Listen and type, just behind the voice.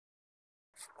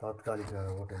తాత్కాలిక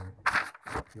ఓటమి.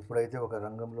 ఎప్పుడైతే ఒక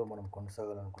రంగంలో మనం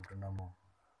కొనసాగాలనుకుంటున్నామో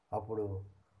అప్పుడు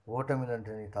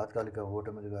ఓటమిలంటే తాత్కాలిక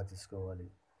ఓటమిలుగా తీసుకోవాలి.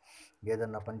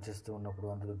 ఏదన్నా పని చేస్తూ ఉన్నప్పుడు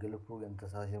అందులో గెలుపు ఎంత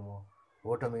సహజమో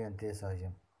ఓటమి అంతే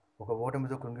సహజం. ఒక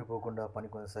ఓటమితో కృంగిపోకుండా పని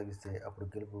కొనసాగిస్తే అప్పుడు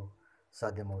గెలుపు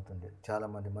సాధ్యమవుతుంది.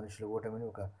 చాలామంది మనుషులు ఓటమిని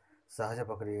ఒక సహజ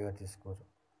ప్రక్రియగా తీసుకోరు.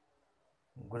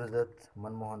 గురుదత్,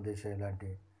 మన్మోహన్ దేశాయ్ లాంటి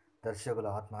దర్శకుల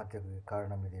ఆత్మహత్యకు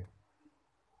కారణం ఇదే.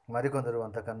 మరికొందరు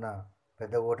అంతకన్నా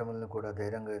పెద్ద ఓటములను కూడా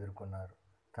ధైర్యంగా ఎదుర్కొన్నారు.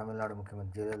 తమిళనాడు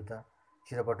ముఖ్యమంత్రి జయలలిత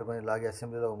చీర పట్టుకొని లాగి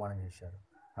అసెంబ్లీలో అవమానం చేశారు.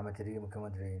 ఆమె తిరిగి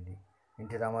ముఖ్యమంత్రి అయింది.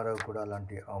 ఎన్టీ రామారావు కూడా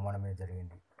అలాంటి అవమానమే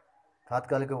జరిగింది.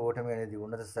 తాత్కాలిక ఓటమి అనేది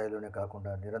ఉన్నత స్థాయిలోనే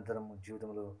కాకుండా నిరంతరం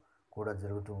జీవితంలో కూడా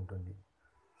జరుగుతూ ఉంటుంది.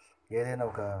 ఏదైనా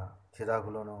ఒక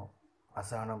చిరాకులోనో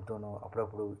అసహనంతోనో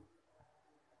అప్పుడప్పుడు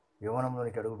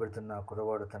యవ్వనంలోనికి అడుగు పెడుతున్న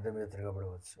కుర్రవాడు తండ్రి మీద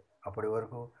తిరగబడవచ్చు. అప్పటి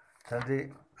వరకు తండ్రి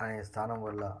అనే స్థానం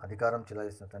వల్ల అధికారం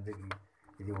చెలాయిస్తున్న తండ్రికి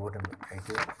ఇది ఓటమి.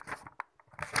 అయితే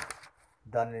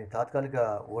దానిని తాత్కాలిక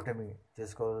ఓటమి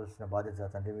చేసుకోవాల్సిన బాధ్యత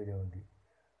తండ్రి మీదే ఉంది.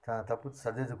 తన తప్పు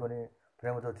సరిదిద్దుకొని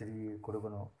ప్రేమతో తిరిగి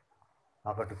కొడుకును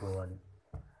ఆకట్టుకోవాలి.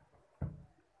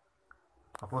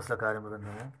 అపోస్తల కార్యముల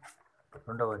గ్రంథము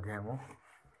 2వ అధ్యాయము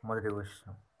 1వ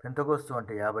వచనం. పెంతెకోస్తు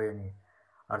అంటే 50 అని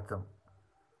అర్థం.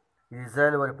 ఇది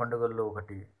ఇజ్రాయెల్ వారి పండుగల్లో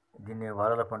ఒకటి. దీన్నే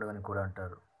వారాల పండుగ అని కూడా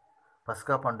అంటారు.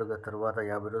 పస్కా పండుగ తరువాత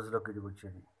 50 రోజులకు ఇది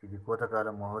వచ్చేది. ఇది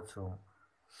కోతకాలం మహోత్సవం.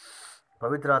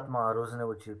 పవిత్రాత్మ ఆ రోజునే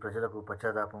వచ్చి ప్రజలకు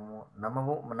పశ్చాత్తాపము,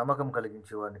 నమ్మకం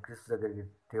కలిగించి వారిని క్రీస్తు దగ్గరికి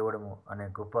తేవడము అనే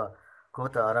గొప్ప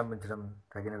కోత ఆరంభించడం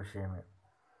తగిన విషయమే.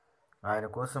 ఆయన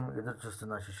కోసం ఎదురు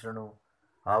చూస్తున్న శిష్యులను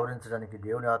ఆవరించడానికి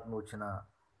దేవుని ఆత్మ వచ్చిన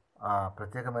ఆ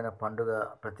ప్రత్యేకమైన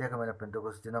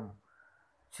పెంతెకోస్తు దినం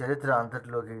చరిత్ర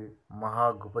అంతటిలోకి మహా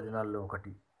గొప్ప దినాల్లో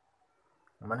ఒకటి.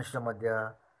 మనుషుల మధ్య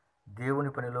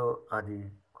దేవుని పనిలో అది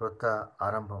క్రొత్త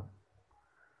ఆరంభం.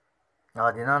 ఆ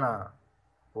దినాన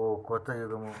ఓ కొత్త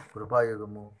యుగము,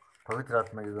 కృపాయుగము,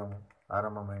 పవిత్రాత్మ యుగము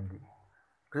ఆరంభమైంది.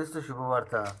 క్రీస్తు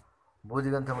శుభవార్త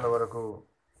బూదిగంతముల వరకు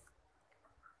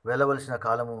వెళ్ళవలసిన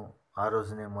కాలము ఆ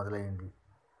రోజునే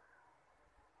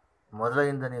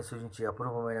మొదలైందని సూచించి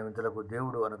అపూర్వమైన వింతలకు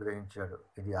దేవుడు అనుగ్రహించాడు.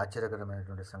 ఇది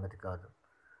ఆశ్చర్యకరమైనటువంటి సంగతి కాదు.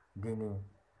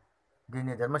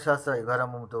 దీన్ని ధర్మశాస్త్ర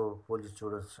యుగారంభంతో పోల్చి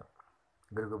చూడవచ్చు.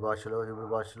 గ్రీకు భాషలో, హీబ్రూ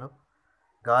భాషలో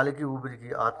గాలికి, ఊపిరికి,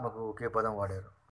 ఆత్మకు ఒకే పదం వాడారు.